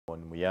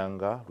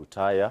Nyanga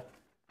Lutaya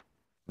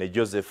ne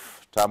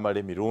Joseph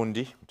Tamale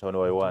Mirundi mtawana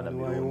wa Yohana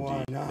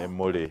Mirundi ne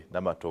Mole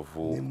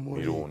Namatovu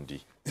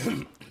Mirundi.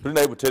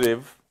 Tulina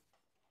Buterevu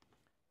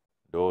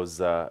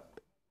doza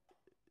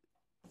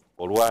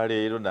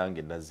olwaleero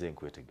nange nazze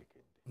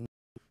nkwetegekedde.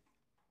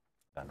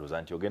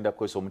 Ndoza nti ogenda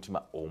kukozesa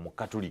omutima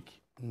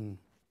omukatuliki.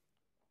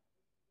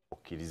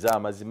 Okkiriza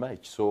amazima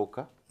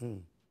ekisooka.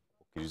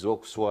 Okkiriza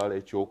okuswala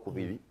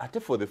ekyokubiri. Ate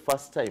for the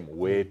first time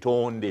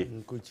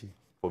weetonde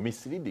for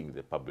misleading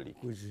the public.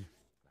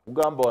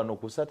 Kugamba wano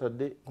ku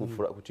Saturday ku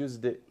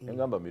Tuesday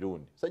engamba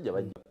Mirundi sajja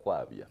bajja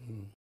kwabya.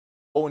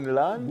 On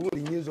land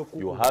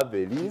you have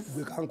a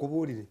lease.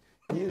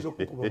 There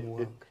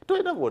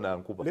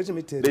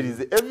is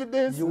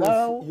evidence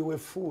now. You were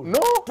fool. No.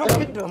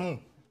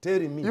 Tell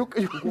me.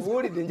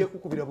 Kukubuulidde nje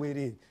kukubira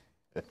bwerere.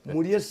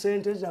 Mulye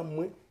sente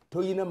zammwe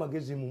toyina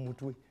magezi mu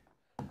mutwe.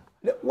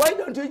 Why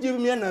don't you give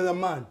me another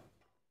man?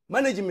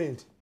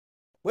 Management.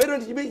 Why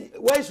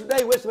should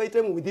I waste my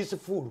time with this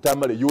fool?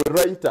 Tamale, you were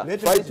right.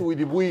 Fight with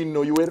the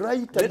Bueno, you were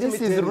right.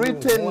 This is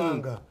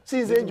written.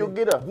 Since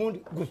Jogera.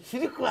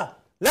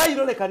 Lie you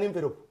don't like an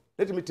envelope.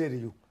 Let me tell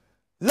you.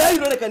 Lie you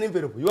don't like an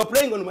envelope. You are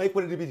playing on my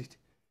credibility.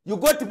 You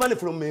got money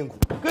from Mengo.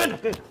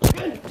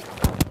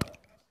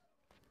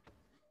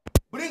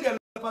 Bring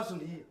another person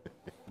here.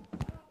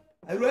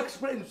 I will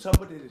explain to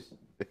somebody else.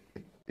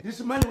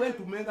 This money went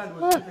to Mengo and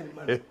was given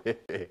money.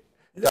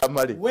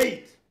 Tamale.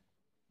 Wait.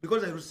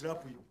 Because I will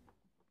slap you.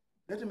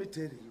 Let me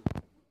tell you.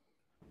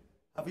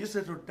 Have you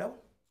settled down?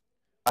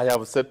 I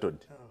have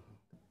settled.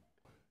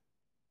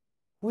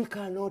 We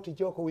cannot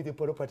joke with the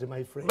property,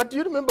 my friend. But do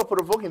you remember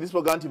provoking this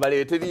program? Mali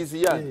is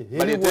young.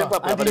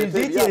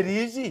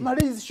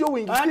 Mali is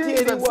showing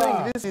things and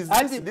saying this is.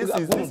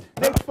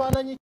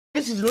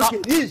 This is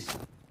not this.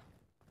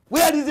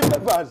 Where are these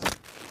papers?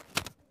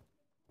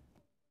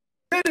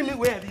 Tell me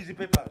where are these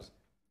papers?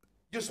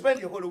 You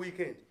spend your whole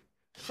weekend.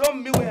 Show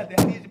me where there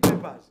are these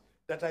papers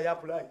that I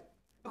apply.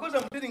 Because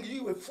I'm telling you,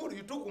 you were fool.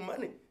 You took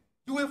money.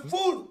 You were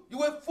fool. You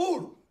were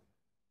fool.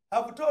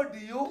 I've told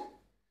you,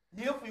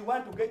 if you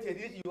want to get a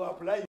lease, you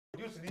apply, you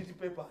produce these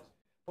papers.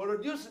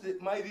 Produce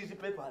these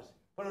papers.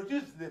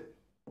 Produce them.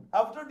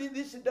 I've told you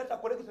this data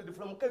collected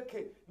from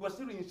KK. You are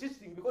still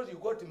insisting because you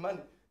got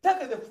money.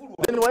 Take the fool.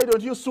 Then why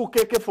don't you sue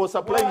KK for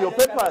supplying your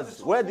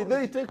papers? Where did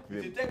they take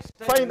them?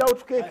 Find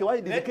out KK.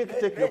 Why did KK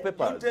take your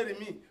papers? Don't tell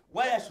me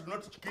why I should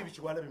not give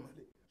Chiwalabi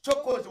money. So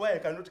cause why I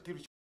cannot give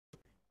you.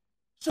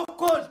 So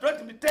cause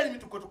don't tell me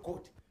to go to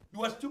court.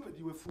 You are stupid,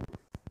 you are fool.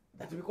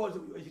 That's because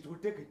it will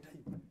take a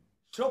time.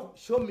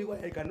 Show me why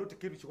I cannot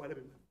give you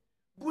whatever.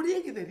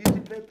 Bring the lease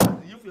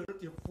papers if you're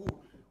not a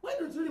fool. Why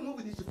don't you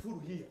remove this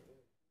fool here?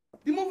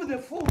 Remove the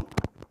fool.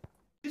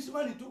 This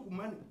money took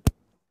money.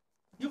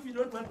 If you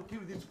don't want to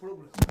kill this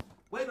problem,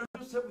 why don't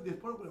you solve this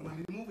problem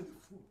and remove the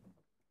fool?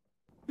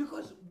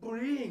 Because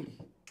bring,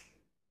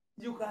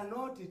 you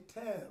cannot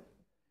tell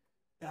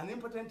an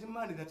impotent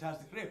man that has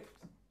raped.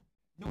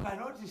 You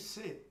cannot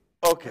say,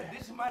 okay,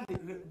 this money,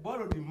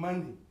 borrowed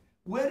money,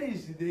 where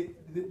is the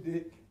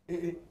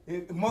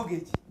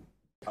mortgage?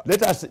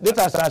 Let us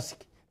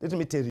ask. Let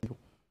me tell you.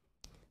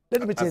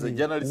 Let me tell you. As a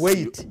journalist,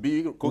 wait,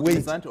 be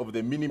cognizant of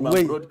the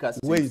minimum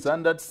broadcasting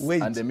standards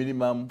and the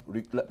minimum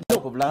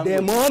type of language.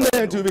 The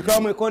moment you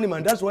become a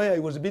conman, that's why I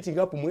was beating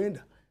up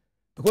Mwenda.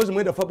 Because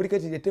Mwenda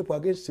fabricated a tape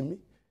against me.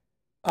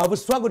 I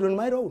was struggled on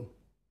my own.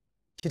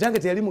 I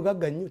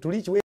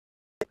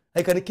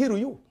can kill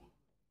you.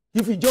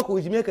 If you joke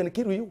with me, I can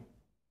kill you.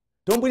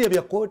 Don't believe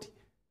your court.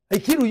 I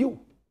kill you.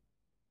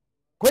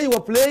 When you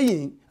are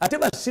playing,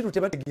 let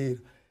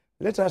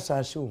us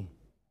assume,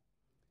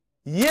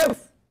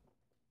 if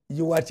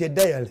you are at a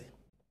dairy,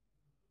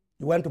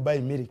 you want to buy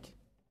milk,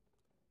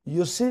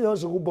 you see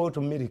those who bought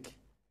milk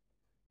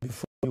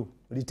before you,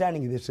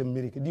 returning the same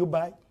milk. Do you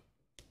buy?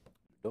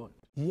 Don't.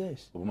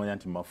 Yes.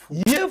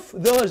 If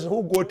those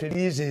who got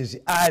leases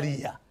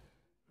earlier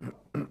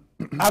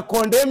are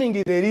condemning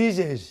the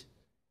leases,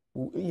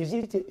 is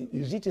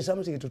it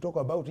something to talk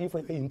about if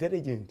you're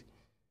intelligent?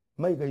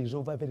 My guy is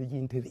over very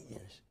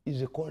intelligence.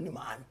 He's a con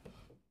man.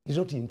 He's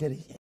not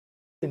intelligent.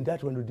 And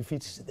that one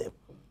defeats them.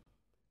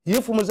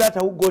 If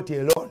Muzata who got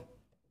a loan,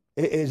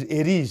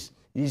 a lease,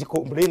 is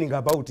complaining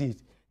about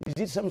it, is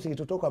it something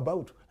to talk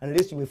about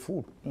unless you're a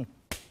fool?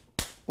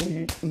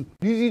 This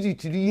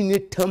is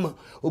it. Tama.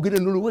 Ogena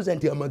no was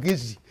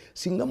anti-amagezi.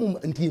 Singamu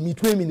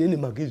anti-mitwemi nene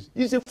magezi.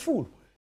 He's a fool.